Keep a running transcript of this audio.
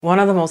One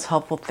of the most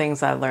helpful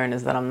things I've learned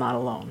is that I'm not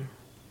alone.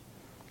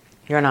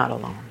 You're not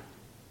alone.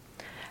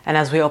 And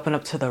as we open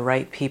up to the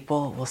right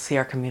people, we'll see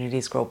our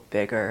communities grow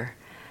bigger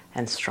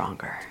and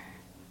stronger.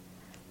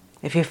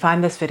 If you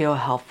find this video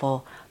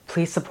helpful,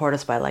 please support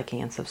us by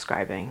liking and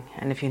subscribing.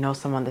 And if you know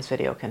someone this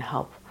video can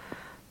help,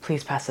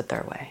 please pass it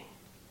their way.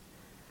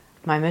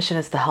 My mission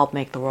is to help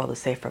make the world a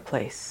safer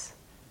place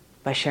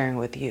by sharing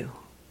with you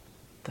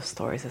the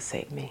stories that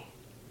saved me.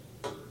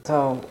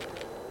 So,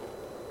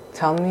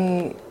 tell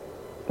me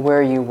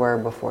where you were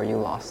before you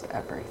lost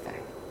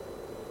everything.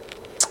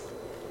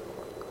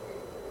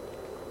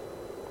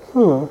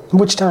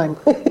 Which time?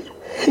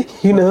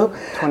 You know?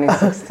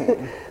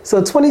 2016.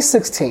 So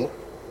 2016.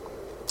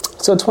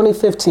 So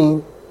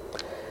 2015,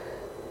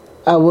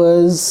 I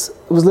was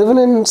living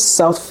in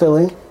South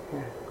Philly.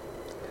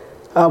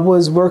 I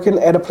was working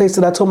at a place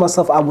that I told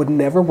myself I would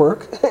never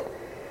work.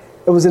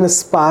 It was in a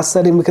spa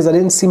setting because I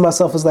didn't see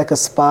myself as like a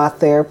spa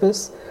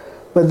therapist.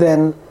 But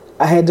then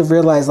I had to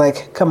realize,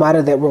 like, come out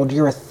of that world,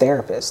 you're a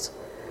therapist.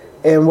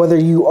 And whether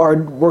you are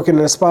working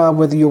in a spa,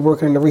 whether you're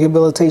working in a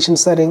rehabilitation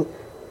setting,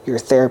 you're a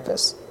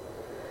therapist.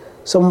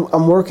 So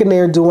I'm working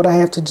there, doing what I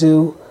have to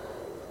do.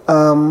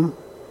 Going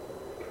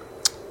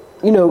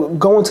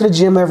to the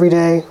gym every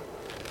day,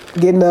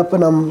 getting up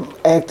and I'm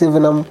active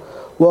and I'm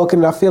walking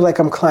and I feel like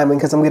I'm climbing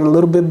because I'm getting a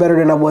little bit better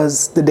than I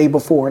was the day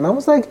before. And I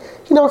was like,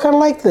 I kind of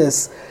like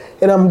this.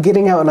 And I'm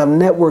getting out and I'm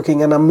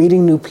networking and I'm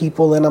meeting new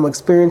people and I'm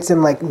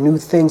experiencing like new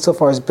things so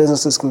far as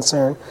business is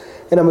concerned.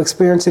 And I'm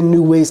experiencing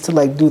new ways to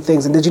like do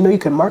things. And did you know you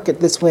can market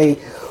this way?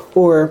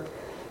 Or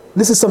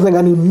this is something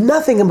I knew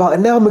nothing about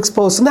and now I'm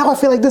exposed. So now I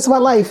feel like this is my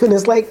life. And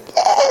it's like,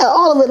 yeah,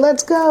 all of it,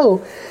 let's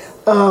go.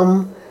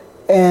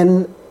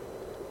 And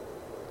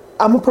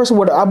I'm a person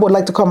where I would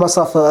like to call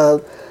myself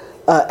a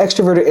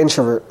extroverted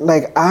introvert.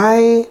 Like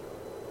I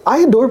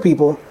adore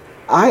people.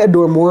 I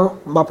adore more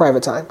my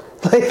private time.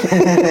 Like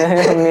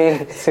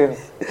Me too.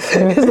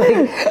 It's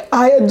like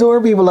I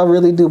adore people, I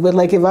really do. But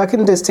like if I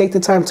can just take the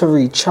time to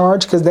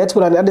recharge, because that's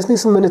what I just need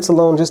some minutes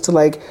alone just to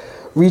like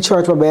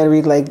recharge my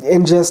battery, like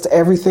ingest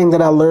everything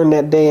that I learned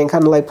that day and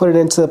kind of like put it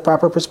into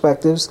proper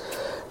perspectives.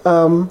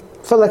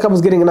 Felt like I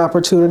was getting an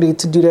opportunity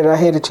to do that. I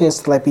had a chance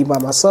to like be by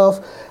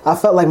myself. I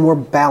felt like more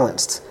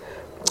balanced.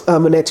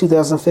 In that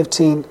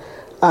 2015,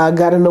 I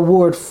got an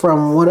award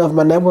from one of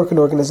my networking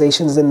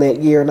organizations in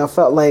that year, and I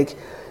felt like,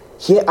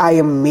 yeah, I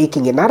am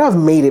making it. Not I've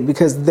made it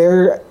because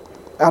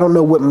I don't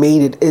know what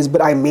made it is,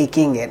 but I'm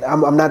making it.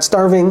 I'm not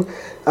starving.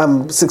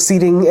 I'm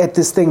succeeding at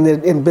this thing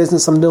that in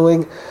business I'm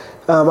doing.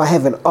 I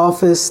have an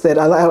office that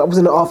I was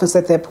in the office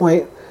at that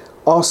point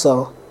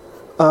also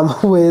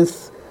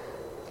with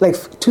like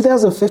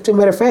 2015.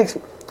 Matter of fact,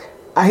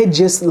 I had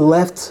just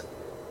left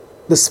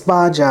the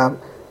spa job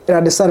and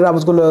I decided I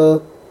was going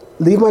to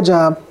leave my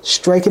job,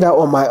 strike it out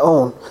on my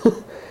own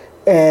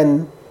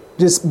and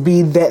just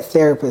be that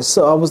therapist.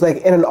 So I was like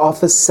in an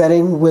office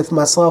setting with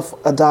myself,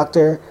 a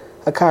doctor,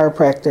 a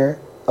chiropractor,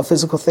 a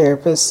physical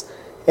therapist,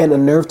 and a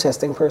nerve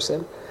testing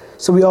person.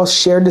 So we all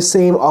shared the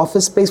same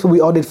office space, but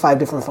we all did 5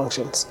 different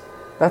functions.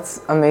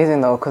 That's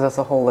amazing though, because that's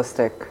a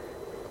holistic.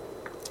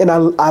 And I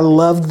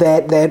love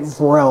that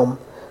realm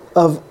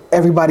of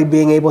everybody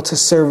being able to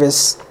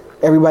service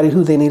everybody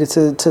who they needed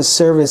to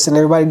service, and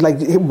everybody like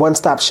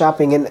one-stop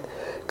shopping. And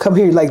come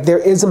here, like there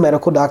is a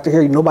medical doctor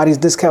here. Nobody's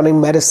discounting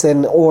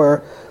medicine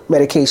or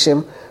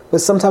medication,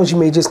 but sometimes you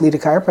may just need a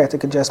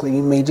chiropractic adjustment.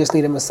 You may just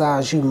need a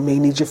massage. You may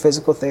need your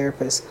physical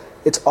therapist.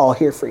 It's all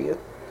here for you.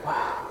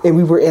 Wow. And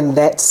we were in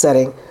that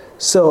setting.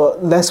 So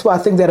that's why I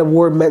think that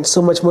award meant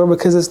so much more,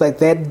 because it's like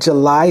that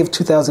July of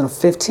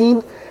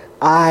 2015,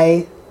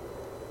 I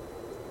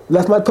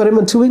put him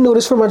a 2-week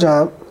notice for my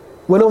job,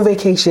 went on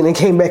vacation and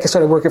came back and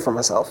started working for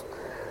myself.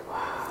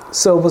 Wow.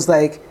 So it was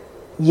like,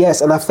 yes,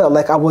 and I felt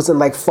like I wasn't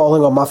like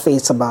falling on my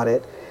face about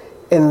it.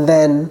 And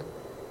then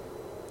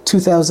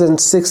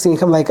 2016,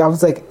 I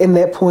was like in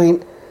that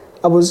point,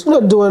 I was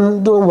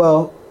doing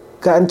well,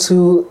 got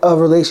into a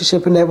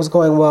relationship and that was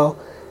going well.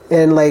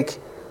 And like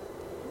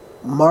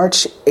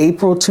March,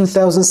 April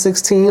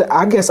 2016,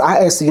 I guess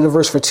I asked the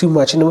universe for too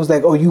much, and it was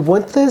like, oh, you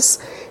want this?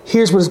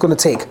 Here's what it's going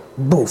to take.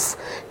 Boof.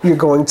 You're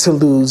going to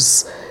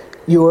lose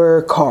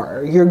your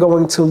car. You're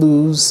going to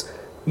lose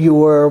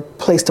your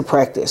place to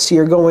practice.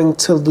 You're going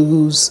to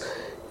lose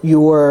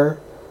your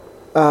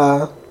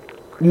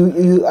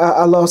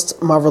I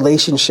lost my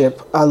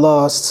relationship. I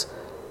lost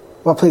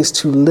my place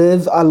to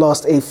live. I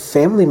lost a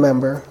family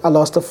member. I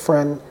lost a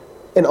friend,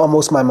 and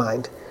almost my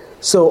mind.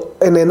 So,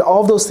 and then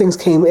all those things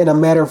came in a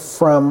matter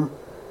from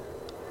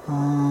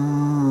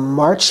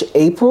March,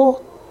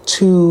 April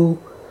to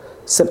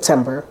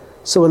September.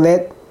 So in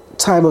that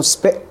time of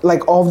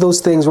like all of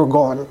those things were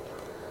gone.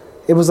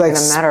 It was like in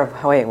a matter of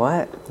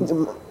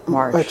what?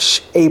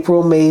 March,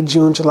 April, May,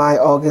 June, July,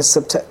 August,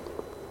 September.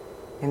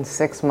 In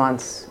 6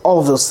 months, all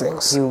of those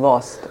things. You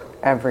lost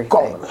everything.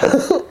 Gone.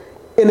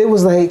 And it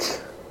was like,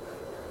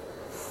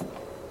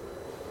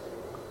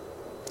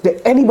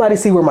 did anybody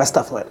see where my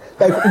stuff went?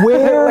 Like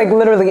where? Like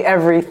literally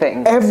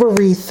everything.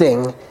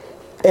 Everything.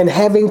 And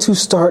having to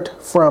start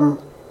from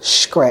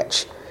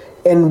scratch.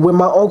 And when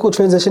my uncle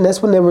transitioned,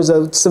 that's when there was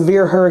a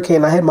severe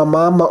hurricane. I had my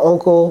mom, my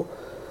uncle,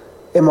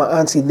 and my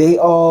auntie. They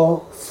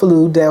all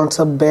flew down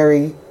to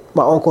bury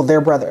my uncle,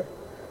 their brother.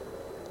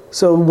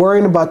 So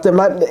worrying about them,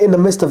 not in the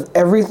midst of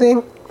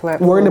everything,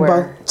 worrying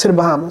about to the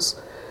Bahamas.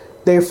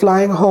 They're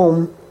flying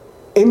home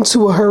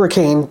into a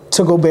hurricane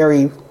to go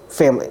bury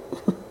family.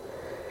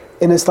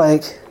 And it's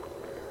like,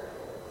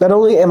 not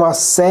only am I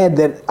sad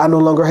that I no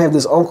longer have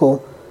this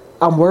uncle,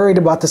 I'm worried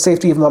about the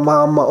safety of my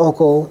mom, my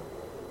uncle,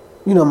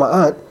 my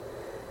aunt.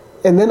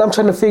 And then I'm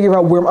still trying to figure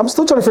out where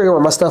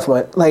my stuff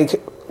went.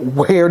 Like,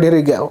 where did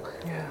it go?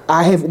 Yeah.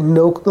 I have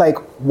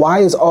why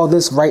is all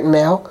this right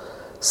now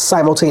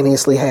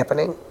simultaneously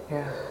happening?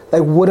 Yeah.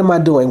 Like, what am I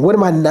doing? What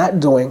am I not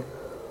doing?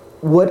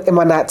 What am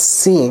I not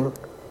seeing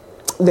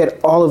that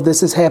all of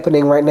this is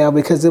happening right now?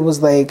 Because it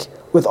was like,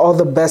 with all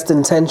the best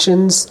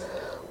intentions,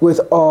 with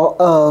all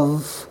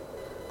of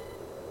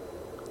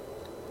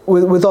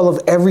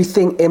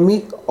everything in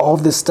me, all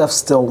this stuff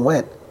still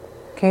went.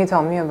 Can you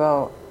tell me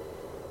about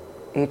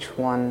each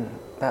one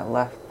that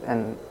left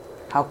and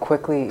how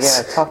quickly?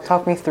 Yeah,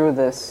 talk me through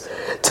this.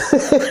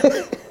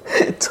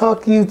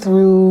 Talk you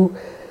through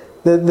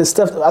the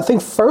stuff. I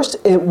think first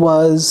it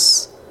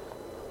was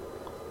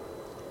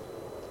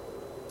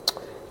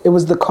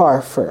the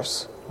car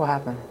first. What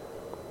happened?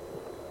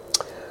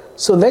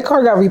 So that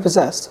car got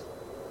repossessed,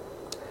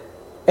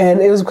 and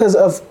it was because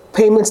of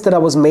payments that I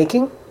was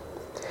making.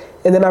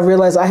 And then I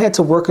realized I had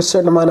to work a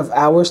certain amount of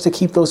hours to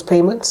keep those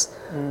payments.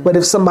 But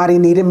if somebody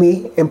needed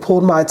me and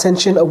pulled my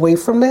attention away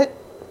from that,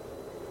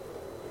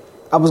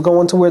 I was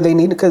going to where they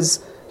needed, because,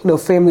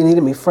 family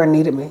needed me, friend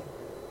needed me.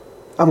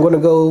 I'm going to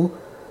go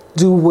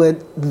do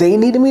what they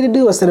needed me to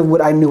do instead of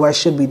what I knew I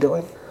should be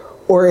doing.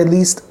 Or at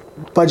least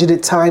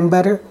budgeted time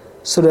better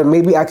so that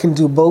maybe I can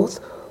do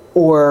both,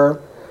 or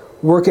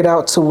work it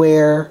out to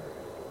where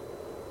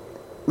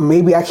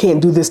maybe I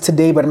can't do this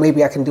today, but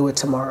maybe I can do it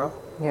tomorrow.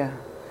 Yeah.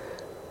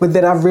 But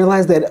then I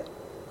realized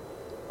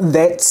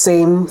that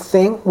same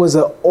thing was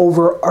an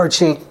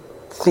overarching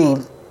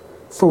theme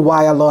for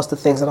why I lost the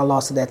things that I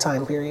lost at that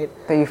time period.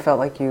 That you felt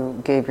like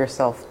you gave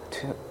yourself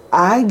to?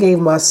 I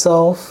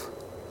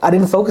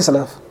didn't focus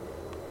enough.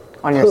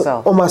 On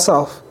yourself? On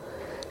myself.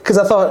 Because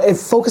I thought if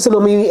focusing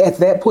on me at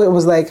that point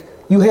was like,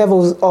 you have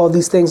all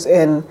these things,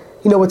 and,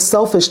 it's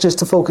selfish just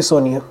to focus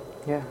on you.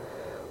 Yeah.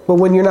 But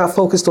when you're not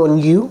focused on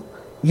you,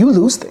 you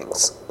lose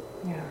things.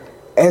 Yeah.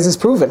 As is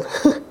proven.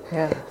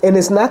 Yeah. And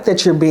it's not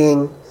that you're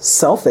being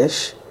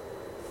selfish,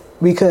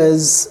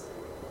 because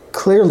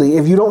clearly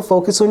if you don't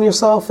focus on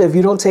yourself, if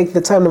you don't take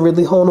the time to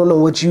really hone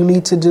on what you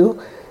need to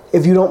do,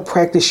 if you don't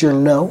practice your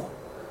no,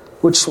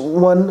 which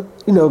one,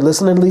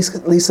 listen to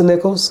Lisa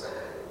Nichols,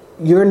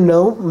 your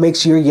no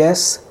makes your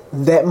yes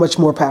that much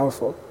more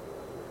powerful.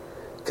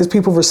 Because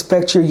people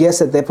respect your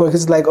yes at that point,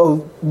 because it's like,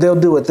 oh, they'll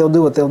do it,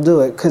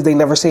 because they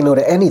never say no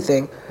to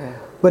anything. Yeah.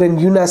 But in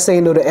you not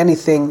saying no to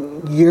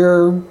anything,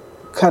 you're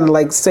kind of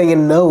like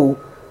saying no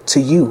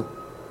to you.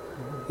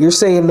 You're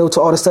saying no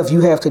to all the stuff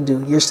you have to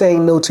do. You're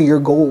saying no to your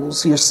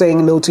goals. You're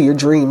saying no to your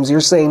dreams.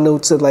 You're saying no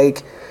to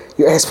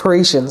your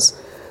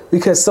aspirations,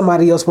 because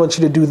somebody else wants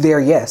you to do their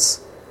yes.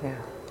 Yeah.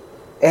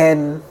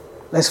 And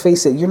let's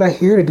face it, you're not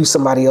here to do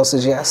somebody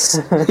else's yes.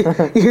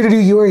 You're here to do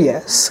your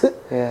yes.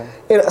 Yeah.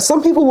 And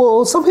some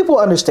people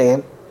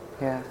understand.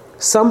 Yeah.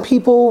 Some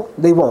people,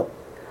 they won't.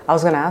 I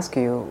was going to ask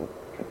you,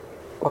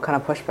 what kind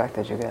of pushback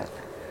did you get?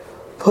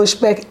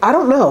 Pushback? I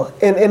don't know.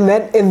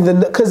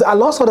 Because I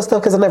lost all the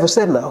stuff because I never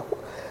said no.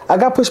 I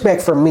got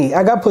pushback from me.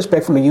 I got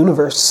pushback from the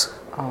universe.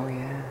 Oh,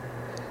 yeah.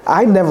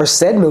 I never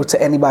said no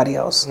to anybody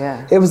else.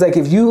 Yeah. It was like,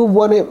 if you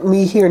wanted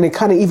me here, and it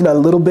kind of even a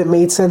little bit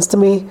made sense to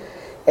me,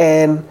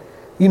 and,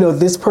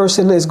 this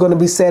person is going to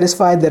be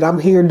satisfied that I'm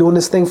here doing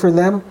this thing for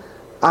them,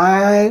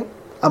 I'm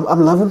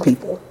loving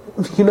people.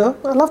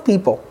 I love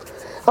people.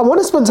 I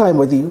want to spend time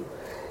with you.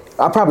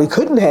 I probably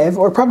couldn't have,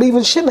 or probably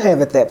even shouldn't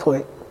have at that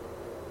point.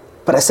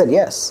 But I said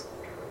yes.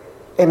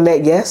 And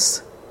that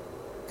yes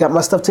got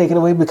my stuff taken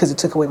away because it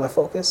took away my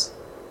focus.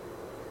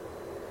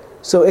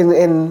 So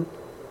in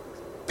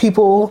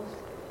people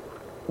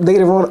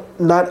later on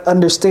not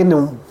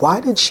understanding, why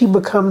did she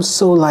become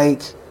so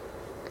like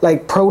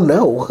pro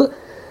no?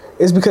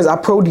 It's because I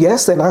pro'd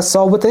yes and I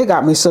saw what they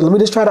got me. So let me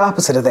just try the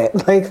opposite of that.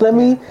 Let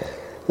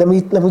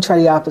me try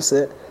the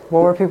opposite.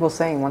 What were people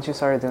saying once you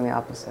started doing the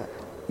opposite?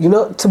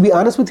 To be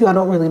honest with you, I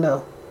don't really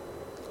know.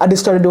 I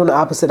just started doing the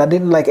opposite. I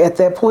didn't at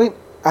that point,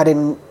 I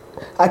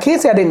can't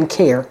say I didn't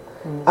care.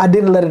 I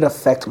didn't let it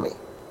affect me.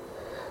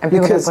 And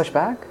people didn't push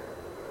back?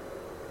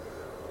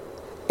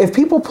 If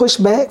people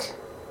pushed back,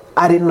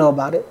 I didn't know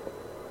about it.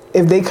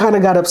 If they kind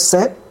of got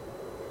upset,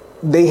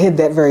 they hid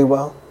that very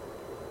well.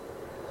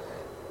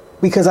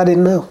 Because I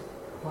didn't know.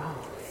 Wow.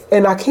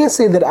 And I can't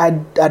say that I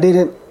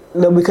didn't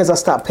know because I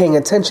stopped paying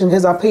attention,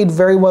 because I paid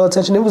very well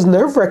attention. It was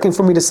nerve-wracking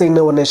for me to say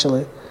no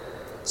initially.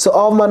 So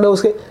all of my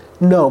no's,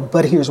 no,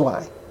 but here's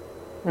why.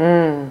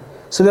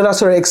 So then I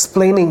started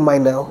explaining my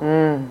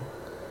no.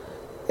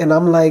 And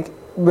I'm like,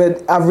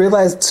 but I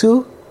realized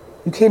too,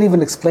 you can't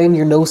even explain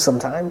your no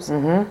sometimes.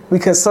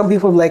 Because some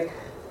people are like,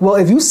 well,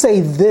 if you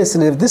say this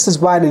and if this is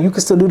why, then you can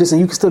still do this and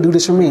you can still do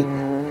this for me.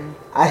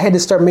 I had to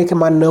start making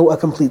my no a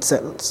complete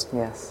sentence.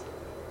 Yes.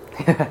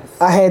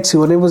 I had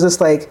to, and it was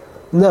just like,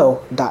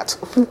 no, dot.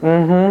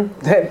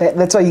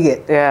 That's all you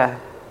get. Yeah.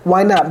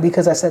 Why not?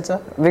 Because I said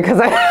so. Because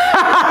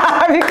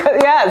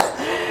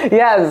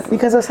yes.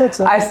 Because I said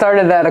so. I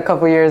started that a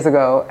couple years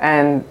ago,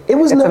 and it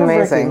was it's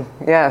nerve-wracking. amazing.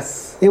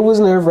 Yes. It was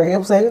nerve-wracking. I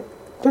was like,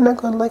 they're not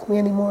going to like me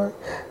anymore.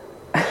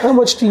 How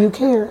much do you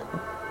care?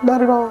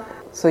 Not at all.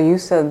 So you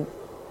said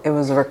it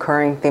was a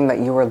recurring theme that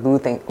you were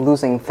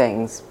losing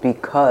things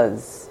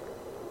because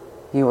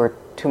you were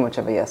too much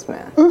of a yes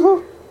man.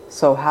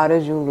 So how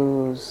did you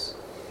lose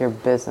your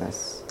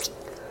business?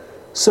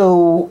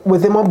 So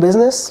within my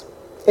business,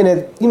 and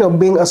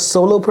being a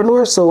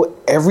solopreneur, so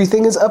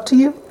everything is up to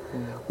you.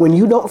 When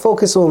you don't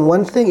focus on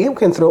one thing, it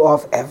can throw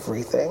off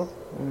everything.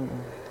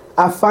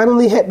 I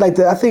finally had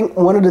I think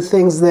one of the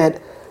things that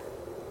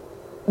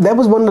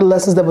was one of the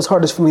lessons that was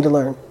hardest for me to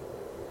learn.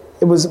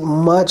 It was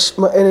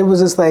and it was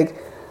just like,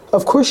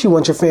 of course you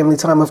want your family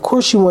time. Of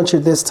course you want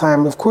your this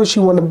time. Of course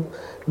you want to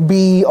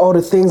be all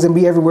the things and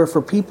be everywhere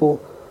for people.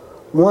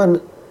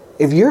 One,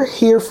 if you're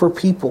here for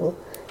people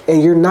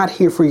and you're not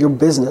here for your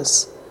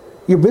business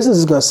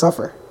is going to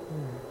suffer.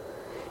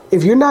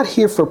 If you're not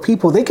here for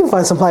people, they can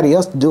find somebody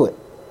else to do it.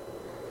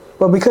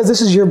 But because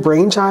this is your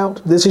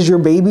brainchild, this is your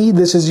baby,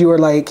 this is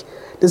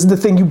the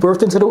thing you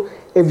birthed into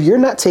if you're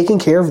not taking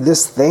care of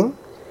this thing,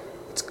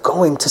 it's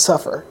going to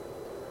suffer.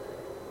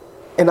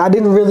 And I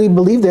didn't really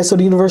believe that, so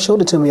the universe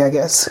showed it to me, I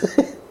guess.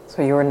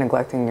 So you were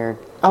neglecting your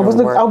I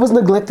was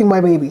neglecting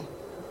my baby.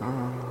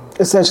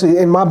 Essentially,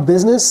 in my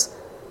business,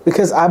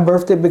 because I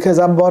birthed it, because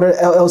I bought an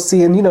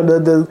LLC, and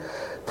the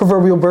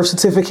proverbial birth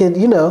certificate,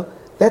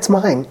 that's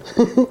mine.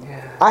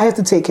 I have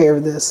to take care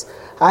of this.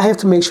 I have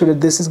to make sure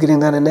that this is getting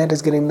done and that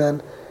is getting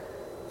done.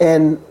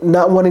 And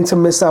not wanting to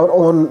miss out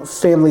on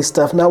family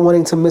stuff, not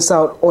wanting to miss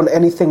out on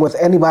anything with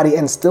anybody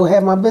and still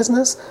have my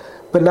business,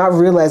 but not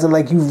realizing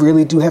you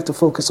really do have to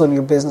focus on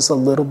your business a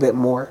little bit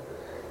more.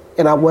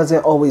 And I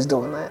wasn't always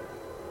doing that.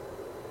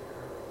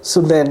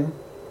 So then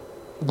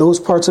those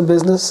parts of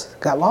business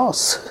got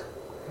lost.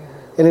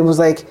 And it was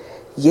like,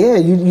 yeah,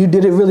 you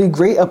did it really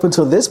great up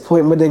until this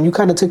point, but then you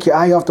kind of took your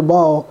eye off the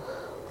ball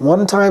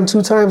one time,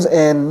 two times,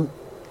 and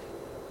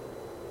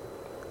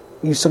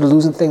you started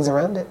losing things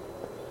around it.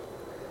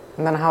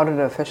 And then how did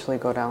it officially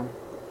go down?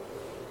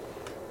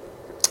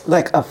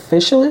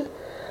 Officially?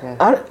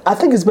 Yeah. I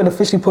think it's been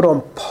officially put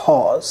on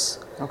pause.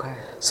 Okay.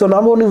 So now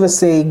I won't even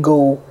say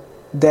go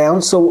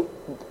down. So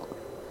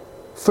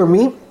for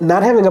me,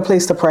 not having a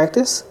place to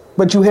practice,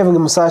 but you having a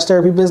massage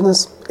therapy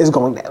business is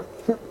going down.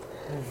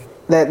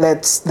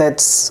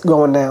 That's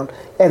going down.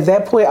 At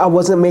that point, I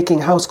wasn't making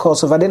house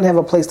calls. So if I didn't have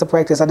a place to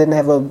practice, I didn't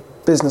have a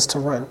business to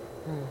run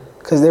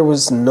because there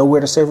was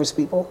nowhere to service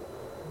people.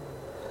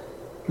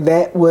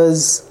 That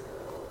was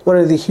one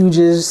of the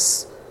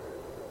hugest,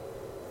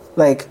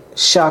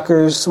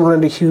 shockers, one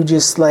of the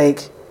hugest,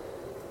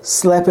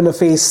 slap in the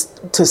face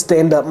to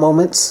stand up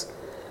moments.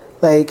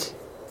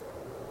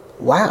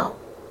 Wow.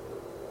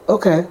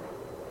 Okay.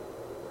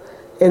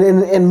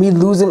 And me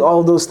losing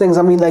all those things.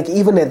 I mean,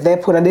 even at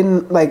that point, I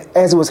didn't,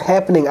 as it was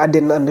happening, I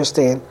didn't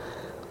understand.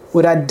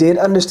 What I did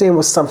understand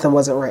was something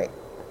wasn't right.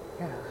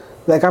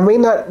 Yeah. I may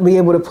not be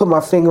able to put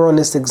my finger on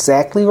this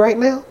exactly right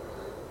now,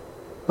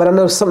 but I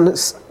know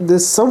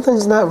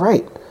something's not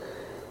right.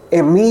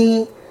 And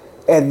me,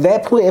 at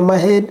that point in my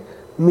head,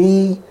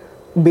 me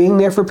being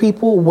there for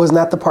people was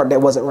not the part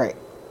that wasn't right.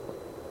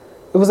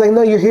 It was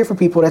no, you're here for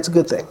people, that's a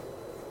good thing.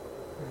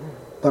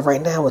 But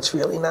right now, it's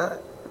really not.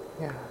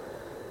 Yeah.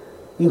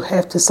 You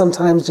have to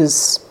sometimes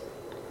just,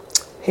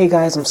 hey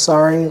guys, I'm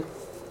sorry.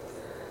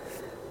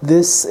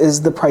 This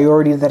is the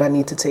priority that I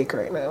need to take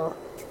right now.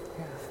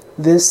 Yeah.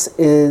 This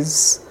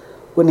is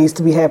what needs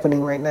to be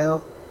happening right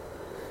now.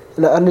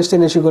 And I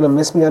understand that you're going to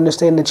miss me. I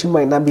understand that you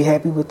might not be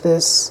happy with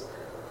this.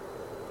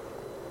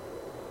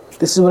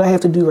 This is what I have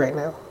to do right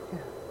now. Yeah.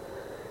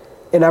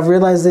 And I've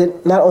realized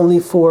it not only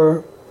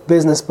for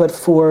business, but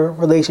for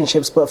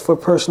relationships, but for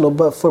personal,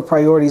 but for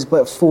priorities,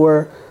 but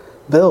for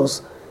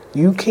bills.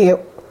 You can't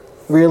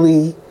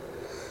really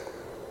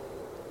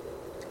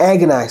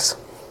agonize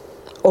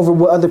over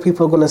what other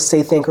people are going to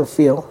say, think, or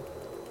feel.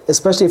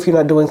 Especially if you're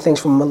not doing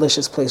things from a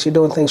malicious place. You're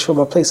doing things from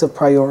a place of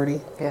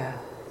priority. Yeah.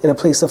 In a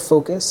place of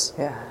focus.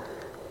 Yeah.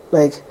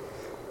 I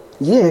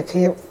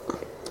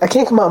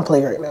can't come out and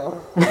play right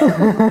now.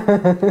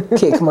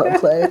 Can't come out and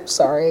play.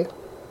 Sorry.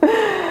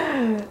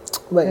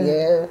 But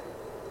yeah.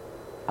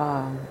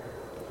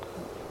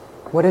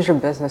 What is your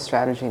business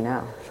strategy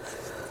now?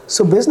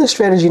 So business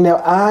strategy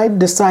now, I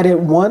decided,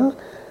 one,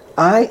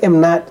 I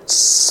am not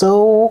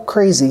so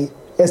crazy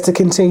as to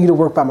continue to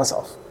work by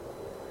myself.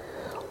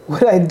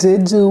 What I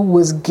did do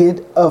was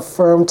get a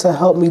firm to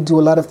help me do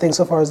a lot of things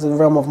so far as the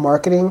realm of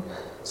marketing,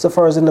 so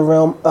far as in the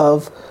realm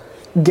of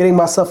getting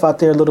myself out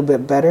there a little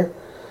bit better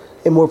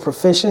and more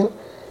proficient.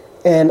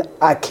 And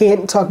I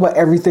can't talk about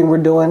everything we're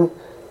doing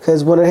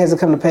because one, it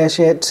hasn't come to pass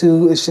yet.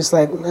 Two, it's just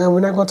no,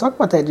 we're not going to talk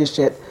about that just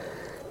yet.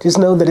 Just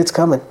know that it's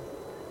coming.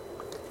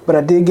 but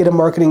I did get a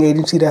marketing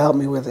agency to help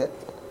me with it.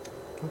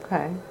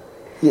 Okay.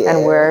 Yeah.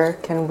 And where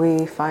can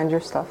we find your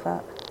stuff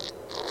at?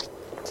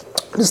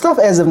 The stuff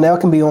as of now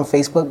can be on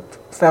Facebook,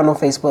 found on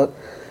Facebook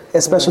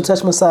at Special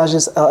Touch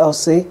Massages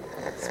LLC.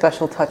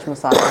 Special Touch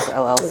Massages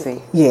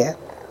LLC. Yeah,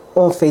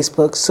 on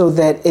Facebook, so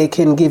that it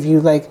can give you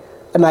like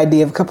an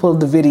idea of a couple of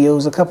the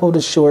videos, a couple of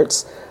the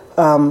shorts,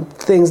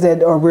 things that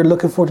we're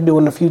looking forward to do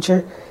in the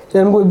future.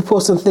 Then I'm going to be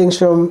posting things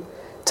from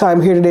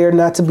time here to there,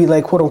 not to be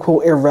like quote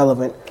unquote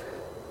irrelevant.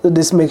 So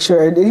just make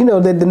sure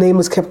that the name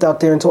is kept out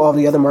there until all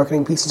the other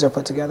marketing pieces are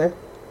put together.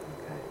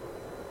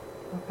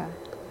 Okay.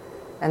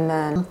 And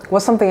then,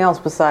 what's something else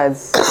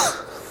besides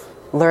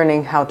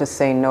learning how to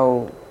say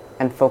no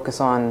and focus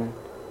on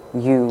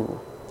you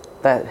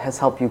that has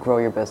helped you grow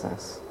your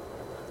business?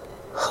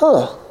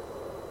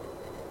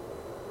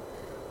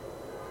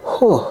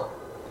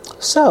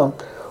 So,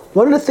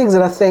 one of the things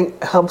that I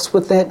think helps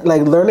with that,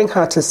 like learning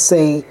how to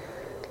say,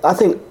 I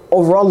think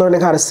overall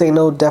learning how to say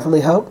no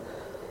definitely help.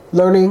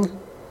 Learning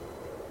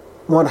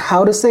on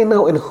how to say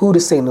no and who to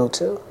say no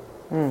to.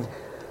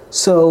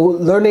 So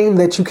learning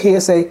that you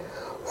can't say,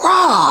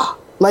 rah,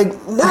 like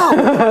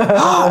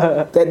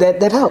no,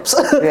 that helps.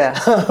 Yeah.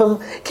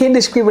 Can't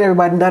just scream at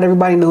everybody. Not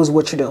everybody knows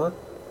what you're doing.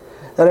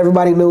 Not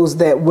everybody knows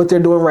that what they're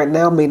doing right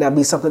now may not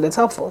be something that's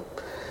helpful.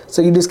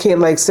 So you just can't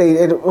like say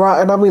it.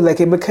 And I mean, like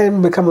it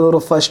can become a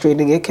little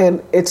frustrating.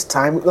 It's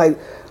time. Like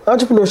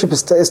entrepreneurship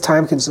is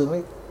time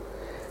consuming.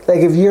 Like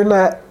if you're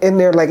not in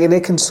there, like, and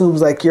it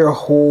consumes like your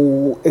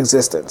whole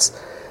existence.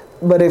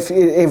 But if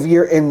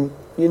you're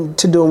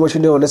into doing what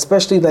you're doing,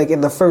 especially like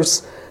in the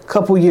first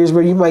couple years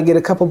where you might get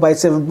a couple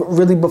bites in,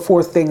 really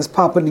before things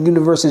pop and the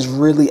universe is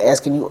really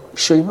asking you,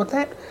 sure you want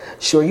that?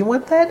 Sure you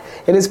want that?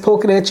 And it's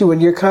poking at you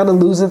and you're kind of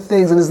losing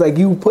things, and it's like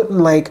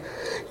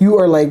you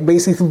are like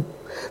basically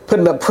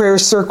putting up prayer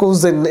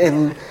circles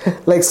and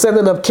like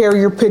sending up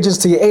carrier pigeons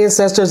to your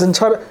ancestors and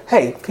trying to,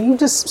 hey, can you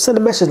just send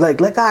a message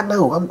like let God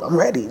know I'm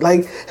ready,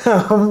 like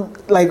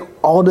like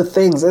all the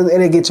things, and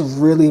it gets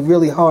really,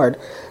 really hard.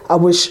 I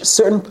wish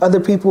certain other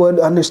people would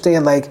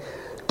understand, like,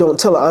 don't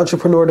tell an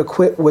entrepreneur to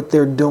quit what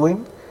they're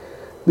doing,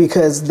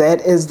 because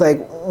that is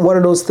like one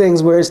of those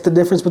things where it's the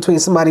difference between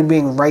somebody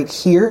being right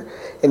here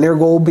and their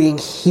goal being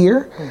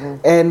here,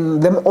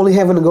 and them only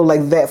having to go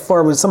like that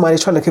far when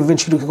somebody's trying to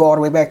convince you to go all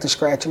the way back to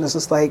scratch. And it's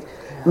just like,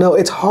 no,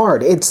 it's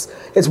hard. It's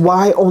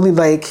why only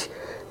like,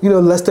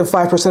 less than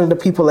 5% of the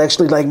people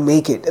actually like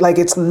make it. Like,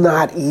 it's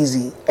not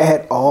easy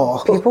at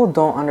all. People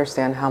don't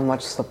understand how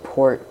much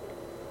support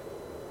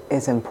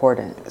is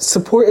important.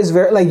 Support is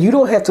very, like, you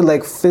don't have to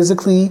like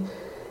physically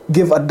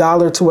give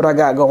 $1 to what I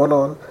got going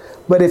on.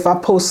 But if I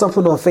post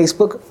something on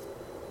Facebook,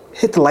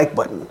 hit the like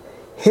button,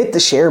 hit the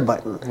share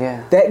button.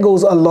 Yeah. That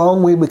goes a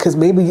long way, because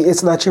maybe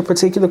it's not your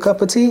particular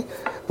cup of tea,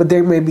 but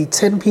there may be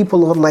 10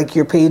 people on like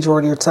your page or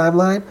on your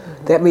timeline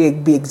that may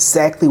be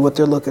exactly what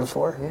they're looking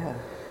for.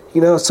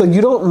 Yeah. So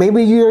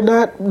maybe you're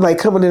not like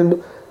coming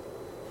in,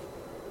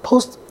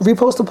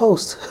 repost a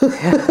post.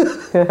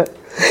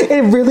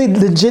 It really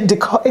legit, it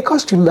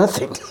costs you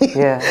nothing.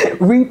 Yeah.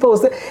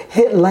 Repost it,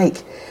 hit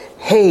like.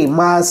 Hey,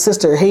 my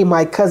sister. Hey,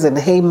 my cousin.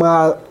 Hey,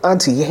 my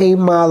auntie. Hey,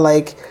 my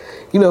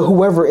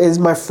whoever is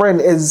my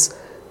friend is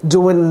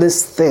doing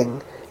this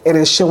thing and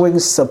is showing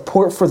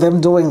support for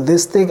them doing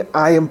this thing.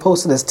 I am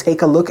posting this.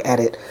 Take a look at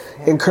it.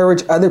 Yeah.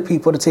 Encourage other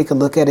people to take a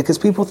look at it, because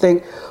people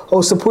think,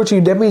 oh, support you,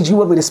 that means you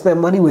want me to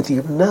spend money with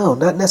you. No,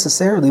 not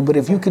necessarily. But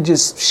if you could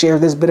just share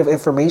this bit of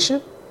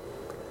information,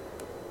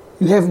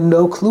 you have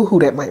no clue who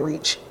that might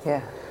reach.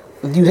 Yeah.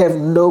 You have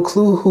no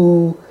clue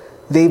who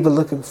they've been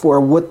looking for,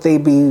 what they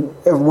may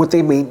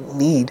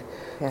need.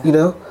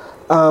 Yeah.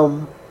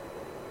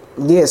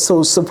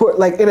 So support,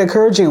 like an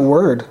encouraging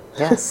word.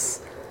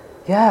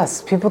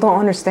 Yes, people don't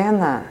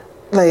understand that.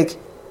 Like,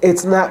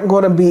 it's not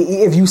going to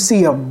be, if you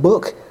see a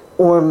book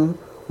on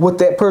what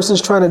that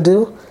person's trying to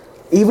do,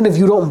 even if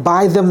you don't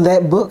buy them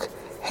that book,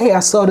 hey, I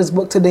saw this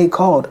book today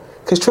called,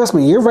 because trust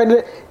me, you're writing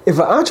it. If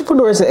an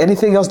entrepreneur isn't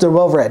anything else, they're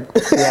well read.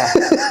 Yeah.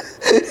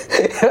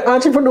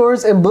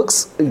 Entrepreneurs and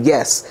books,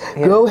 yes.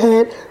 Yeah. Go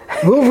ahead,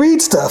 we'll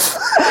read stuff.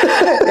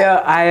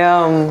 Yeah,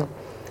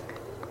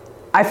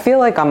 I feel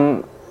like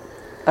I'm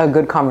a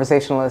good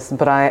conversationalist,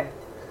 but I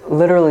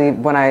literally,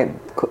 when I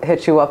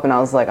hit you up and I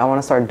was like, I want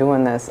to start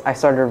doing this, I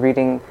started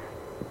reading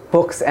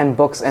books and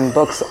books and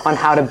books on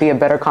how to be a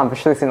better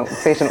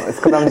conversationalist,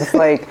 because I'm just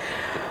like,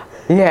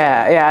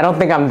 yeah, I don't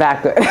think I'm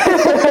that good.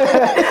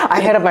 I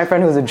hit up my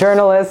friend who's a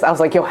journalist. I was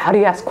like, yo, how do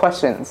you ask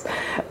questions?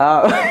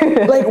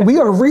 Like, we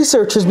are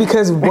researchers,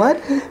 because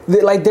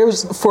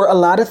there's, for a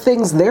lot of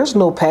things, there's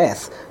no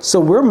path. So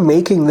we're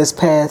making this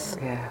path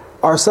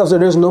ourselves. So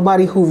there's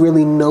nobody who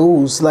really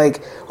knows,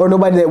 or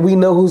nobody that we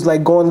know who's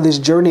like going this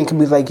journey and can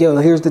be like, yo,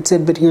 here's the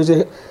tidbit, here's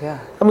it. Yeah.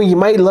 I mean, you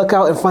might look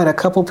out and find a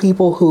couple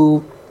people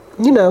who,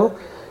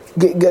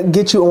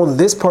 get you on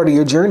this part of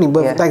your journey,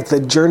 but like the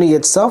journey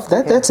itself,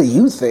 that's a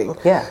you thing.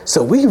 Yeah.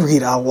 So we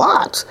read a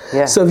lot.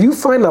 Yeah. So if you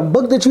find a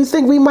book that you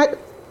think we might,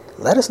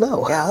 let us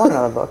know. Yeah, I want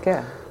another book.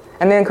 Yeah.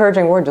 And the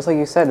encouraging word, just like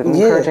you said, an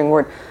encouraging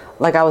word.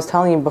 like I was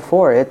telling you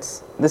before,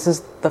 this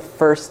is the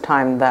first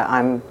time that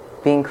I'm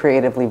being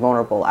creatively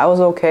vulnerable. I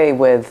was okay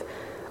with,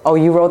 oh,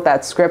 you wrote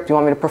that script, you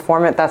want me to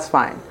perform it? That's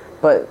fine.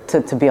 But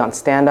to be on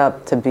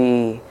stand-up,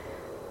 to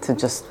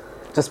just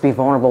be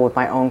vulnerable with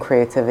my own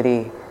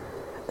creativity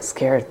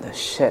scared the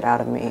shit out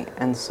of me.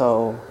 And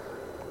so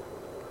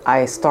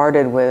I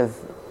started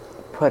with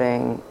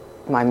putting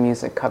my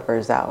music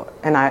covers out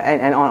and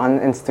on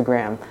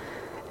Instagram,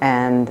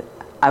 and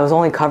I was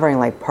only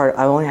covering I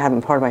only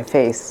had part of my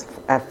face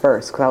at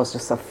first because I was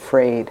just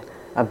afraid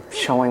of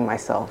showing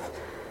myself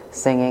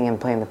singing and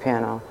playing the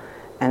piano.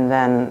 And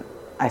then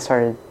I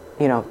started,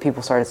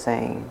 people started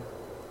saying,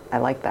 I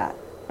like that.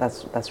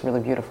 That's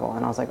really beautiful.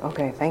 And I was like,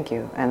 okay, thank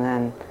you. And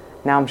then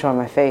now I'm showing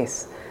my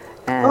face.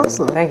 And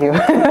awesome. Thank you.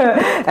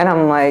 And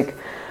I'm like,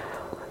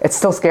 it's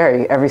still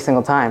scary every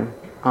single time.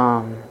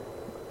 And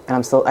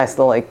I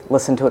still like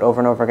listen to it over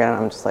and over again.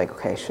 And I'm just like,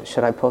 okay,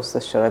 should I post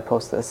this? Should I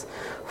post this?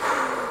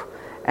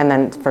 And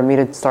then for me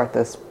to start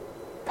this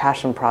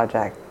passion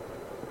project,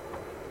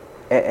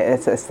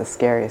 it's the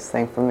scariest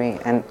thing for me.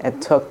 And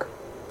it took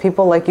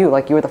people like you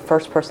were the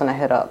first person I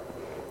hit up.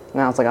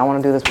 And I was like, I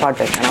want to do this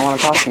project and I want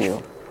to talk to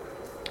you.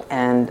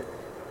 And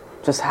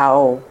just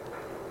how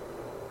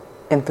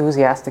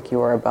enthusiastic you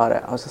were about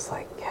it. I was just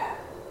like,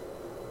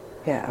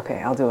 yeah,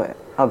 okay, I'll do it.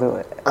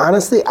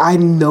 Honestly, I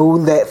know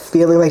that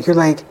feeling. Like, you're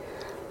like,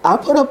 I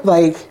put up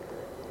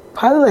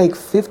probably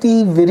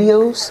 50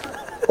 videos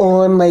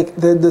on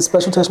the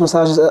Special Touch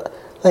Massages,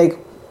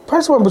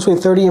 probably somewhere between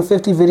 30 and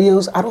 50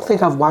 videos. I don't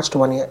think I've watched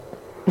one yet.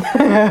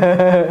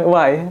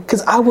 Why?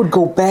 Because I would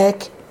go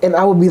back and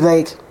I would be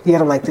like, yeah, I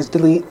don't like this,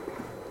 delete.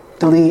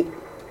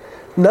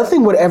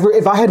 Nothing would ever,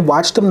 if I had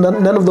watched them,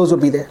 none of those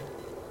would be there.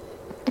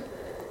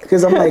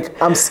 Because I'm like,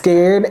 I'm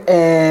scared,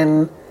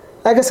 and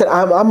like I said,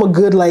 I'm a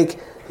good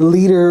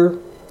leader,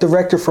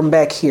 director from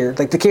back here.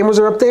 Like, the cameras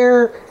are up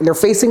there and they're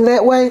facing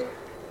that way.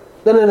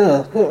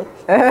 No.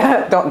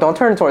 Don't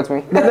turn towards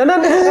me. No.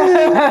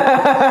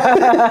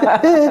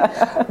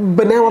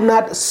 But now I'm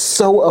not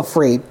so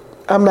afraid.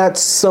 I'm not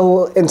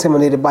so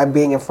intimidated by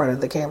being in front of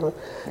the camera.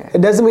 Yeah.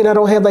 It doesn't mean I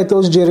don't have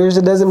those jitters.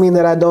 It doesn't mean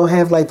that I don't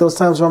have those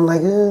times where I'm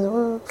like,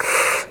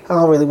 I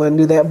don't really want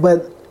to do that.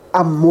 But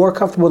I'm more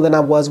comfortable than I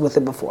was with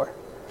it before.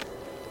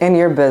 In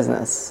your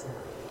business,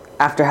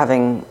 after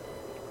having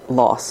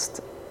lost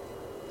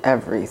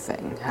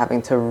everything,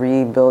 having to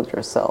rebuild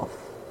yourself,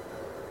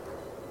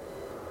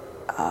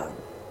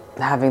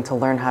 having to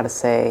learn how to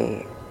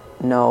say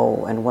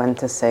no and when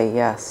to say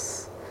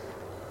yes,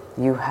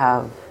 you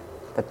have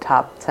the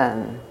top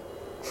 10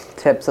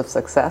 tips of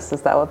success.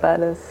 Is that what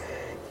that is?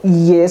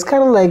 Yeah, it's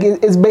kind of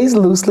it's based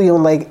loosely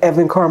on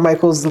Evan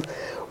Carmichael's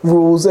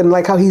rules and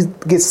how he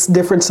gets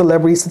different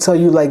celebrities to tell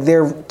you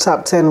their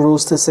top 10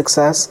 rules to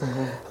success.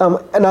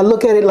 Mm-hmm. And I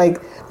look at it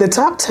the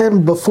top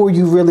 10 before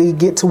you really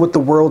get to what the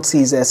world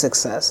sees as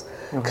success.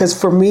 Because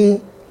for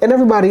me and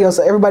everybody else,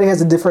 everybody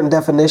has a different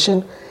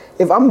definition.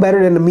 If I'm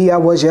better than the me I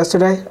was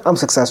yesterday, I'm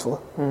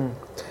successful. Mm.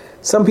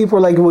 Some people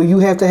are like, well, you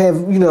have to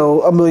have,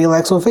 1 million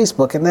likes on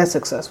Facebook, and that's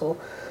successful.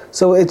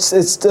 So it's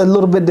a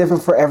little bit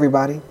different for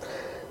everybody.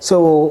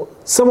 So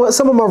some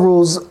of my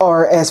rules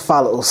are as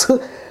follows.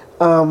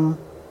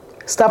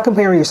 Stop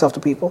comparing yourself to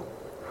people.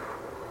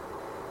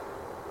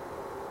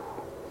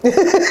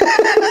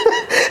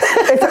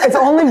 It's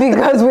only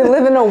because we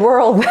live in a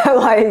world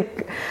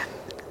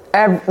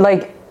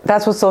that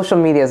that's what social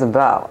media is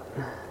about.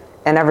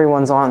 And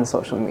everyone's on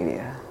social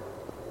media.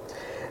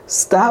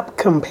 Stop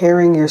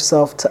comparing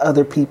yourself to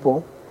other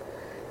people.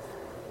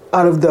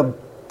 Out of the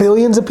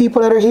billions of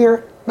people that are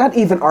here, not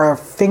even our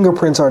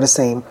fingerprints are the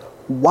same.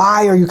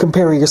 Why are you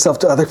comparing yourself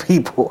to other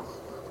people?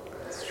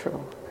 It's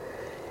true.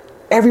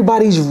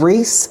 Everybody's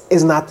race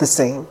is not the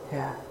same.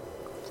 Yeah.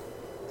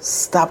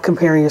 Stop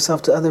comparing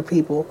yourself to other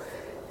people.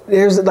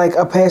 There's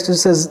a pastor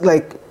says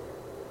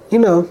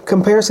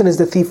comparison is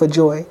the thief of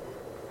joy.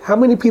 How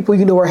many people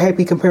are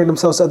happy comparing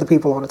themselves to other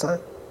people all the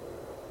time?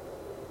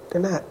 They're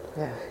not.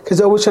 Yeah. Because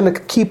they're always trying to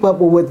keep up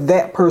with what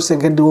that person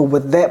can do,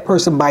 what that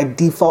person by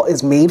default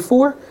is made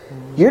for.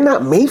 Mm-hmm. You're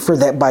not made for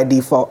that by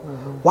default.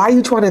 Mm-hmm. Why are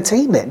you trying to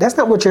attain that? That's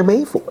not what you're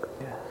made for.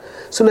 Yeah.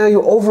 So now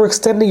you're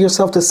overextending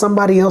yourself to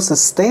somebody else's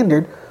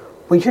standard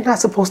when you're not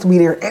supposed to be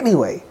there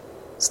anyway.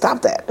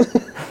 Stop that.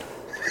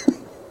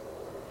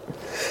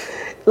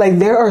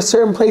 There are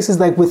certain places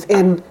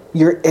within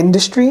your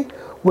industry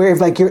where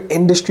if your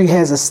industry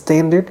has a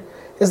standard,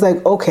 it's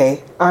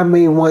okay, I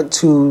may want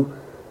to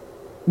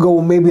go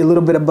maybe a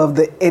little bit above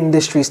the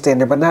industry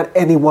standard, but not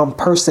any one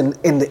person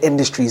in the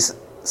industry's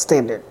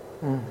standard,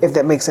 if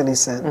that makes any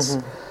sense.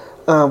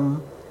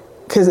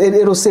 Because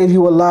it'll save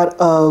you a lot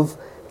of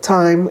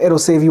time. It'll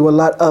save you a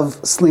lot of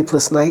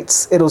sleepless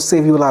nights. It'll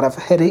save you a lot of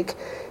headache.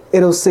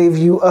 It'll save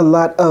you a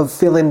lot of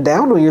feeling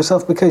down on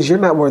yourself because you're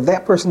not where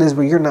that person is,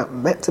 where you're not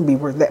meant to be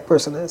where that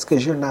person is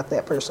because you're not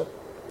that person.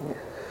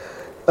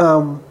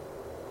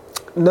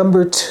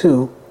 Number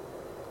 2,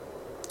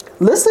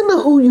 listen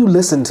to who you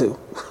listen to.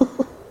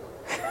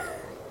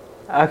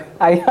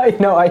 I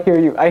know, I hear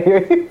you.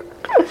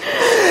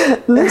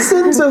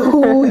 Listen to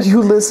who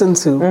you listen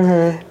to.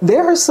 Mm-hmm.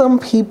 There are some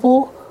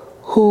people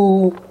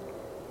who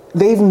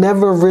they've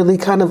never really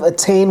kind of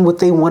attained what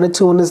they wanted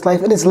to in this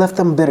life, and it's left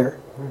them bitter.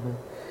 Mm-hmm.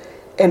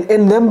 And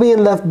in them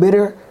being left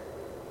bitter,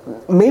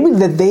 maybe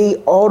that they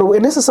all the way,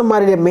 and this is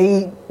somebody that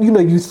may,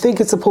 you think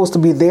it's supposed to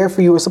be there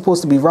for you or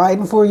supposed to be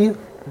riding for you.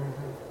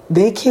 Mm-hmm.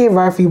 They can't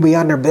ride for you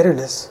beyond their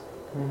bitterness.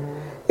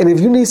 Mm-hmm. And if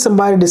you need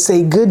somebody to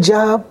say good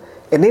job,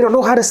 and they don't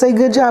know how to say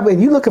good job,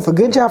 and you're looking for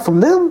good job from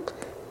them,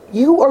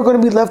 you are going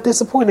to be left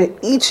disappointed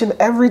each and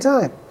every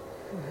time.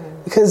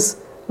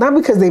 Mm-hmm. Not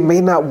because they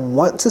may not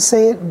want to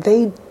say it,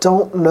 they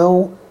don't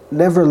know,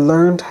 never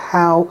learned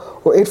how,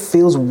 or it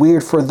feels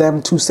weird for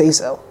them to say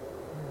so.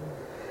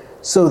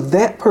 Mm-hmm. So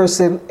that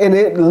person, and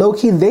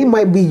low-key, they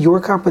might be your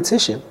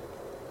competition,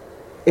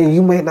 and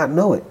you might not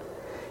know it.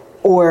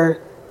 Or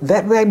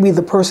that might be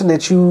the person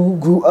that you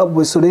grew up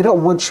with, so they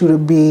don't want you to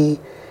be,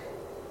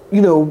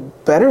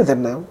 better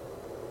than them.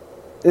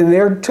 And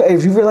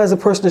if you realize a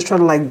person is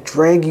trying to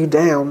drag you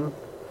down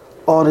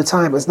all the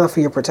time, it's not for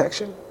your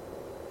protection.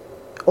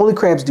 Only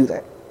crabs do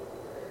that.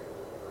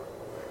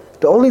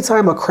 The only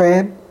time a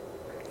crab,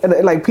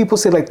 and people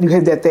say you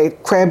have that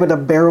crab in a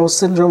barrel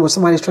syndrome where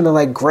somebody's trying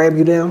to grab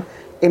you down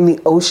in the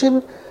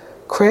ocean,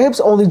 crabs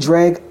only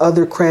drag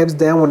other crabs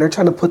down when they're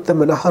trying to put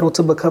them in a huddle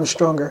to become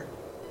stronger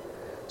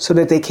so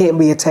that they can't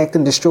be attacked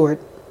and destroyed.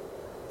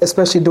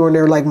 Especially during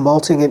their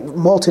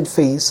molted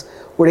phase,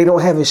 where they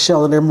don't have a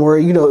shell and they're more,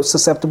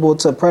 susceptible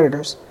to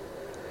predators.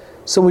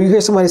 So when you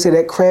hear somebody say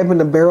that crab in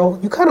the barrel,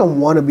 you kind of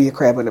want to be a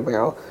crab in the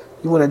barrel.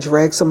 You want to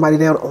drag somebody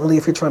down only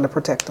if you're trying to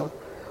protect them.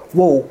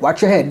 Whoa,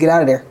 watch your head, get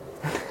out of there.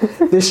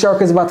 This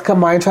shark is about to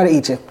come by and try to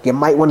eat you. You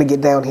might want to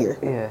get down here.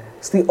 Yeah.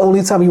 It's the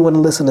only time you want to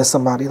listen to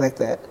somebody like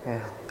that.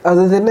 Yeah.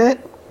 Other than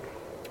that,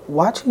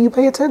 watch who you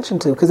pay attention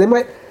to, because they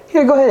might,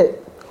 here, go ahead.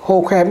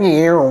 Whole crab in your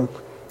ear on.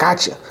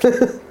 Gotcha.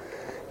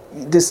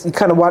 You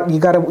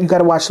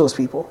gotta watch those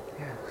people.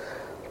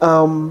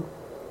 Yeah.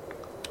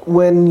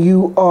 When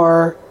you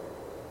are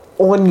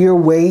on your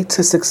way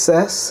to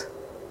success,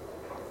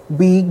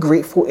 be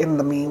grateful in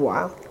the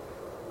meanwhile.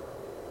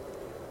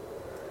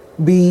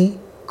 Be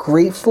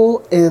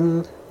grateful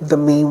in the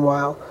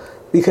meanwhile,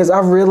 because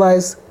I've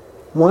realized,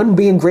 one,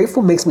 being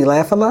grateful makes me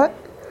laugh a lot,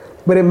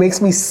 but it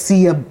makes me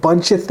see a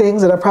bunch of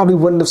things that I probably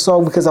wouldn't have saw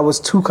because I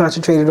was too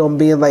concentrated on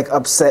being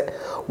upset.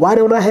 Why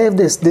don't I have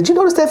this? Did you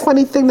notice that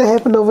funny thing that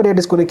happened over there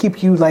that's going to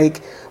keep you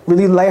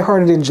really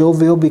lighthearted and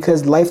jovial,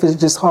 because life is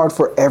just hard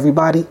for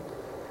everybody?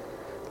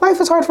 Life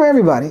is hard for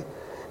everybody.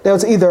 Now,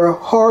 it's either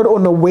hard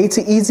on the way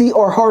to easy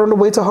or hard on the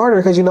way to harder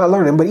because you're not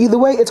learning. But either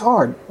way, it's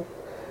hard.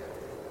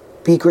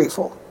 Be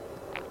grateful.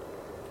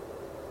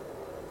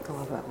 I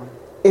love that one.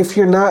 If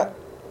you're not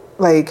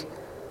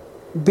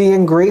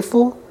being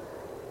grateful,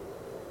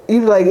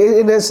 and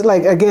it's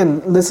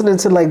again, listening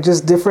to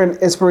just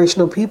different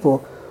inspirational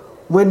people.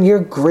 When you're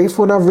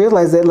grateful, and I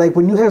realize that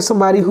when you have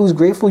somebody who's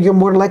grateful, you're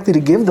more likely to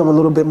give them a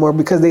little bit more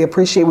because they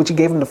appreciate what you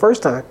gave them the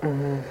first time.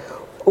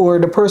 Mm-hmm. Or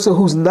the person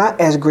who's not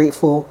as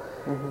grateful,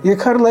 mm-hmm. you're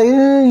kind of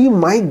you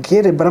might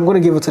get it, but I'm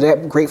going to give it to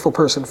that grateful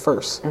person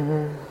first.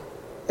 Mm-hmm.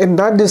 And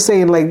not just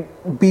saying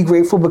be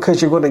grateful because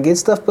you're going to get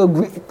stuff, but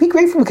be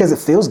grateful because it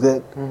feels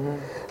good.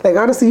 Mm-hmm.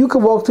 Honestly, you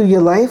could walk through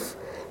your life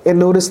and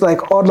notice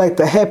all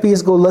the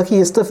happiest go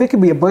luckiest stuff. It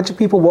could be a bunch of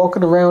people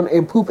walking around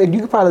and poop, and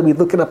you could probably be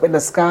looking up in the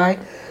sky,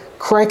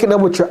 cracking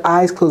up with your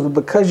eyes closed,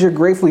 but because you're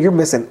grateful, you're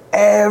missing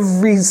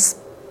every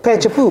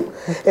patch of poop.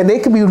 And they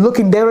could be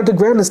looking down at the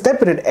ground and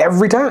stepping it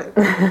every time.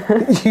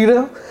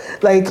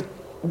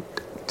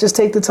 Just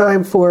take the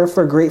time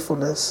for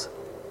gratefulness.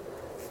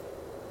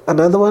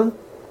 Another one,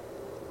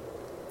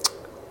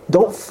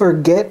 don't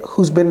forget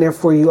who's been there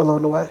for you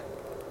along the way.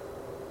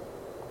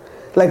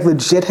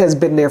 Legit has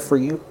been there for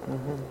you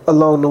mm-hmm.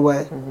 along the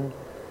way.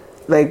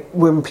 Mm-hmm.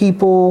 When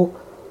people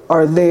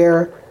are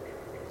there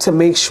to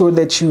make sure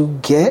that you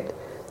get,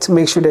 to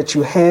make sure that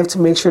you have, to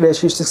make sure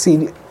that you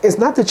succeed. It's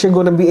not that you're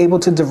going to be able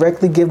to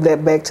directly give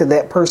that back to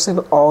that person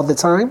all the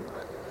time.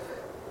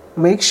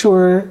 Make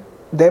sure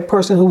that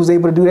person who was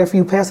able to do that for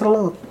you, pass it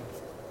along.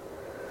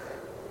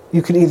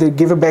 You can either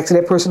give it back to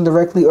that person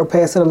directly or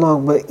pass it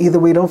along, but either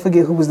way, don't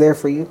forget who was there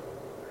for you.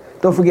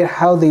 Don't forget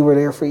how they were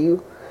there for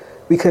you.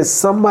 Because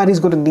somebody's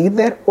going to need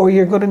that, or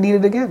you're going to need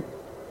it again.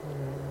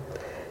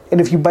 Mm-hmm.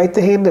 And if you bite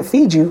the hand that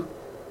feeds you,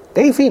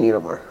 they ain't feeding you no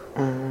more.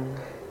 Mm-hmm.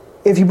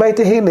 If you bite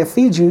the hand that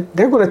feeds you,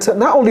 they're going to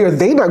not only are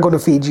they not going to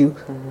feed you,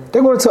 mm-hmm.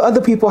 they're going to tell other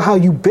people how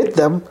you bit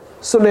them,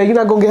 so now you're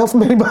not going to get help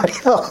from anybody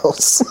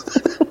else.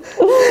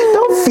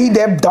 Don't feed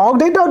that dog.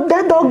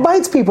 That dog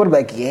bites people.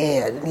 They're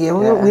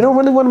we don't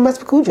really want to mess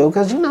with Cujo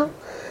because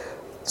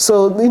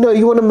So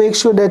you want to make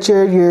sure that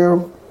you're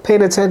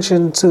paying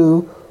attention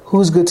to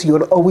who's good to you,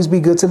 and always be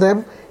good to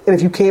them. And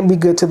if you can't be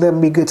good to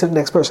them, be good to the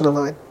next person in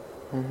line.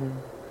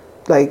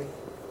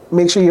 Mm-hmm.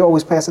 Make sure you're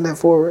always passing that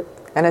forward.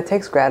 And it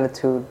takes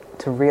gratitude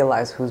to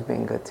realize who's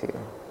being good to you.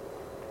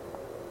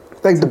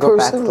 The go person,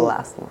 back to the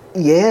last one.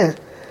 Yeah.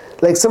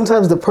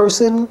 Sometimes the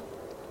person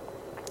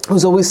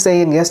who's always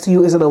saying yes to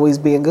you isn't always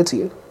being good to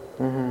you.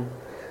 Mm-hmm.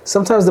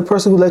 Sometimes the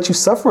person who lets you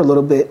suffer a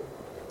little bit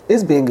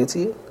is being good to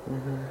you.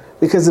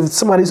 Because if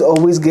somebody's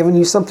always giving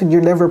you something,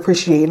 you're never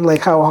appreciating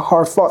like how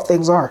hard fought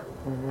things are.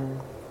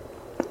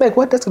 Like,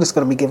 what? That's just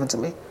going to be given to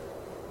me.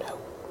 No,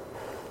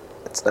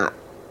 it's not.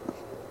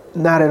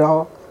 Not at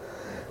all.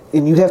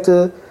 And you'd have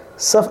to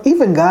suffer.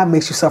 Even God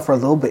makes you suffer a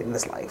little bit in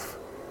this life.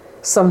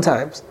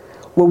 Sometimes.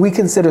 What we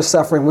consider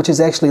suffering, which is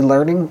actually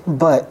learning,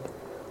 but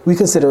we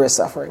consider it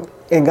suffering.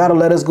 And God will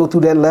let us go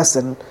through that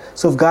lesson.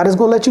 So if God is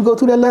going to let you go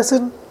through that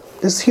lesson,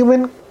 this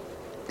human,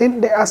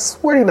 I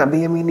swear they're not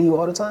being mean to you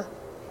all the time.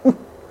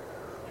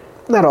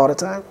 Not all the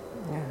time.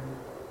 Yeah.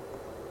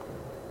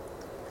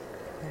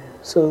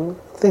 So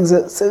things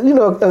that, so, you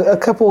know, a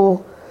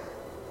couple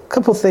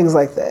things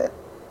like that.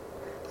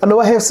 I know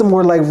I have some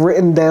more like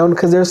written down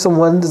because there's some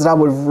ones that I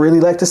would really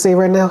like to say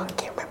right now. I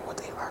can't remember what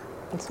they are.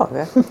 It's all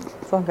good.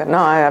 It's all good. No,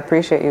 I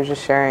appreciate you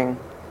just sharing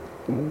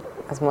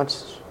as much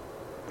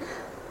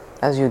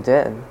as you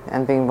did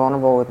and being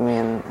vulnerable with me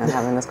and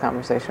having this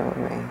conversation with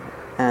me.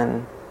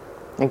 And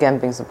again,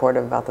 being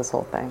supportive about this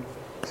whole thing.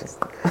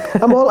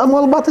 I'm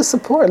all about the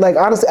support. Like,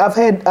 honestly, I've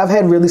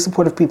had really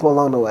supportive people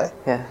along the way.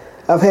 Yeah.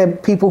 I've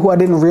had people who I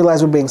didn't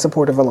realize were being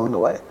supportive along the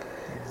way.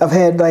 Yeah. I've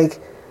had like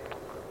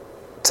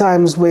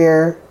times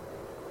where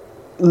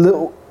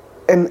little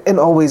and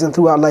always and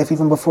throughout life,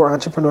 even before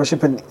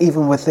entrepreneurship and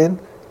even within,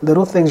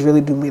 little things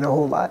really do mean a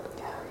whole lot.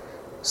 Yeah.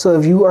 So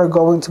if you are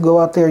going to go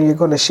out there and you're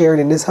going to share it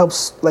and this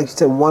helps, like you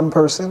said, one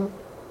person,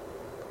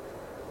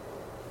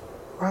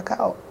 rock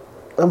out.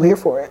 I'm here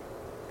for it.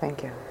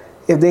 Thank you.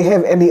 If they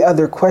have any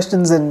other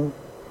questions and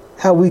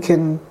how we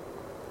can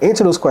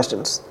answer those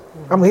questions,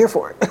 I'm here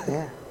for it.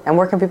 Yeah. And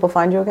where can people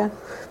find you again?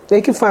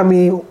 They can find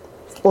me on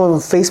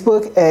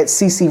Facebook at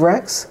CeCe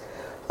Rex,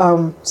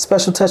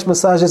 Special Touch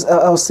Massages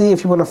LLC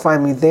if you want to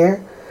find me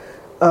there.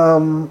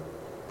 I'm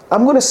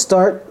going to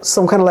start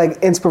some kind of like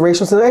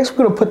inspiration. So I'm actually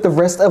going to put the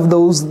rest of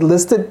those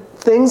listed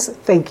things,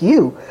 thank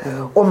you,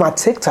 on my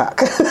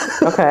TikTok.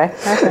 Okay.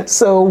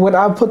 So when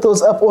I put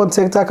those up on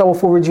TikTok, I will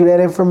forward you that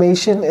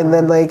information and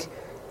then like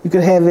you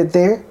can have it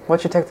there.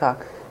 What's your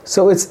TikTok?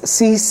 So it's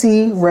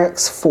CeCe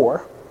Rex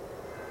 4.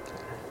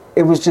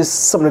 It was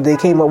just something that they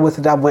came up with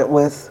that I went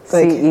with.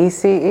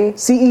 CeCe?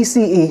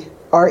 CeCe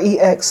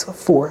Rex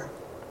 4.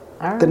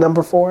 All right. The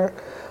number 4.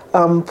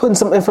 Putting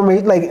some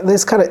information, like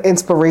this kind of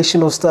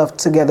inspirational stuff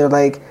together,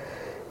 like,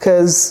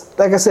 because,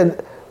 like I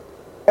said,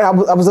 I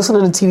was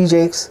listening to TD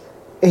Jakes,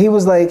 and he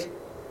was like,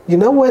 you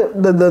know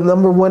what the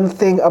number one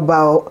thing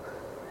about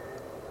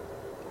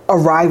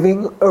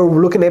arriving or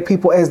looking at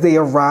people as they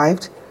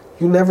arrived,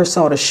 you never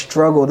saw the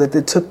struggle that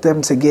it took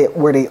them to get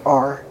where they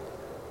are.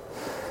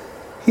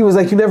 He was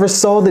like, you never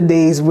saw the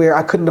days where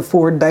I couldn't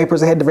afford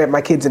diapers. I had to wrap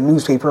my kids a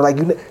newspaper. Like,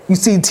 you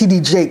see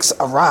TD Jakes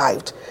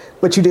arrived,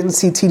 but you didn't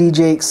see TD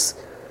Jakes,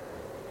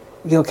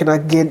 you know, can I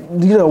get,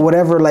 you know,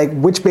 whatever, like,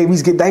 which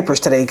babies get diapers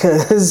today?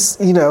 Because,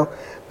 you know,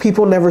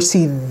 people never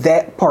see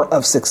that part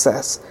of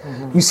success.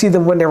 Mm-hmm. You see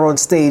them when they're on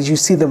stage. You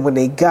see them when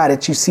they got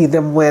it. You see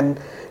them when,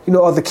 you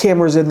know, all the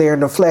cameras are there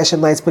and the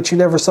flashing lights, but you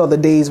never saw the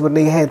days when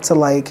they had to,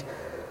 like,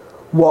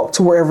 walk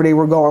to wherever they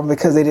were going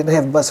because they didn't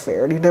have bus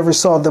fare. You never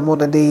saw them on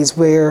the days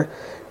where,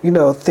 you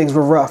know, things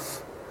were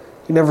rough.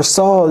 You never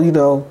saw, you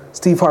know,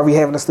 Steve Harvey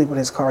having to sleep in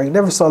his car. You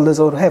never saw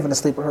Lizzo having to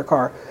sleep in her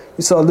car.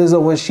 You saw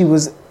Lizzo when she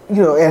was,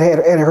 you know,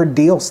 at her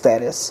deal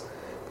status.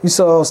 You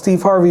saw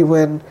Steve Harvey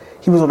when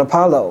he was on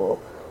Apollo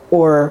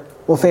or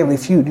on Family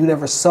Feud. You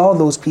never saw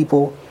those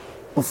people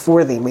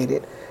before they made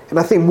it. And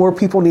I think more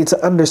people need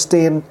to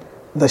understand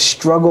the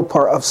struggle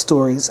part of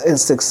stories and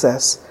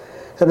success.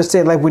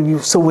 Understand, like, when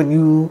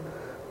you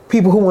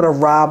people who want to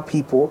rob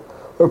people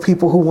or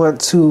people who want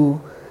to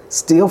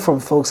steal from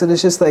folks, and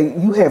it's just like,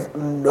 you have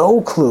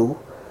no clue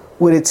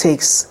what it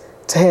takes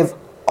to have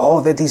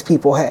all that these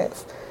people have.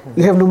 Mm-hmm.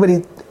 You have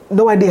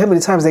no idea how many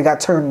times they got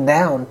turned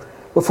down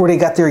before they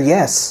got their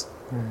yes.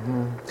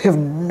 Mm-hmm. You have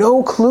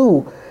no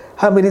clue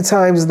how many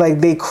times, like,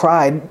 they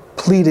cried,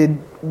 pleaded,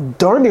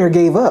 darn near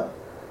gave up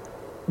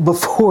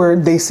before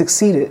they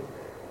succeeded.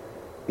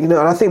 You know,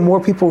 and I think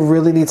more people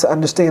really need to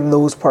understand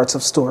those parts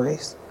of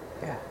stories.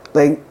 Yeah.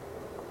 Like,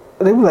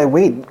 they were like,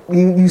 wait,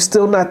 you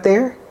still not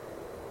there?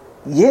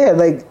 Yeah,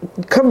 like,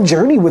 come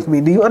journey with me.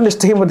 Do you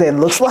understand what that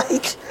looks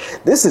like?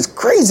 This is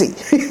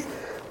crazy.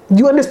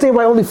 You understand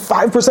why only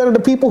 5% of the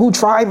people who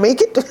try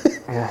make it?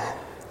 Yeah.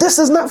 This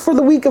is not for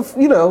the weak of,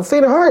 you know,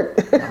 faint of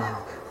heart. No.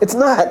 It's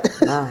not.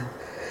 No.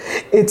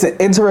 It's an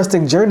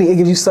interesting journey. It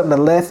gives you something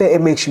to laugh at.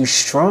 It makes you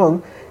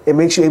strong. It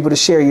makes you able to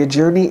share your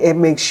journey. It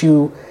makes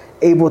you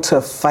able to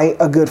fight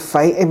a good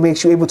fight. It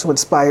makes you able to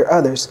inspire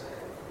others.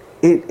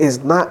 It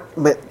is not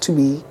meant to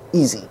be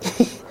easy.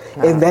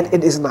 No. And that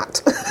it is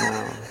not.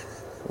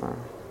 No.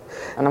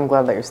 And I'm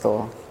glad that you're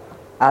still,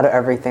 out of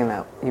everything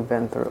that you've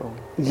been through,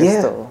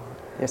 you're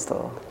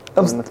still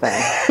doing the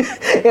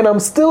thing. And I'm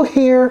still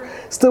here,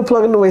 still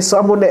plugging away. So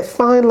I'm on that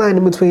fine line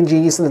in between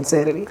genius and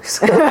insanity.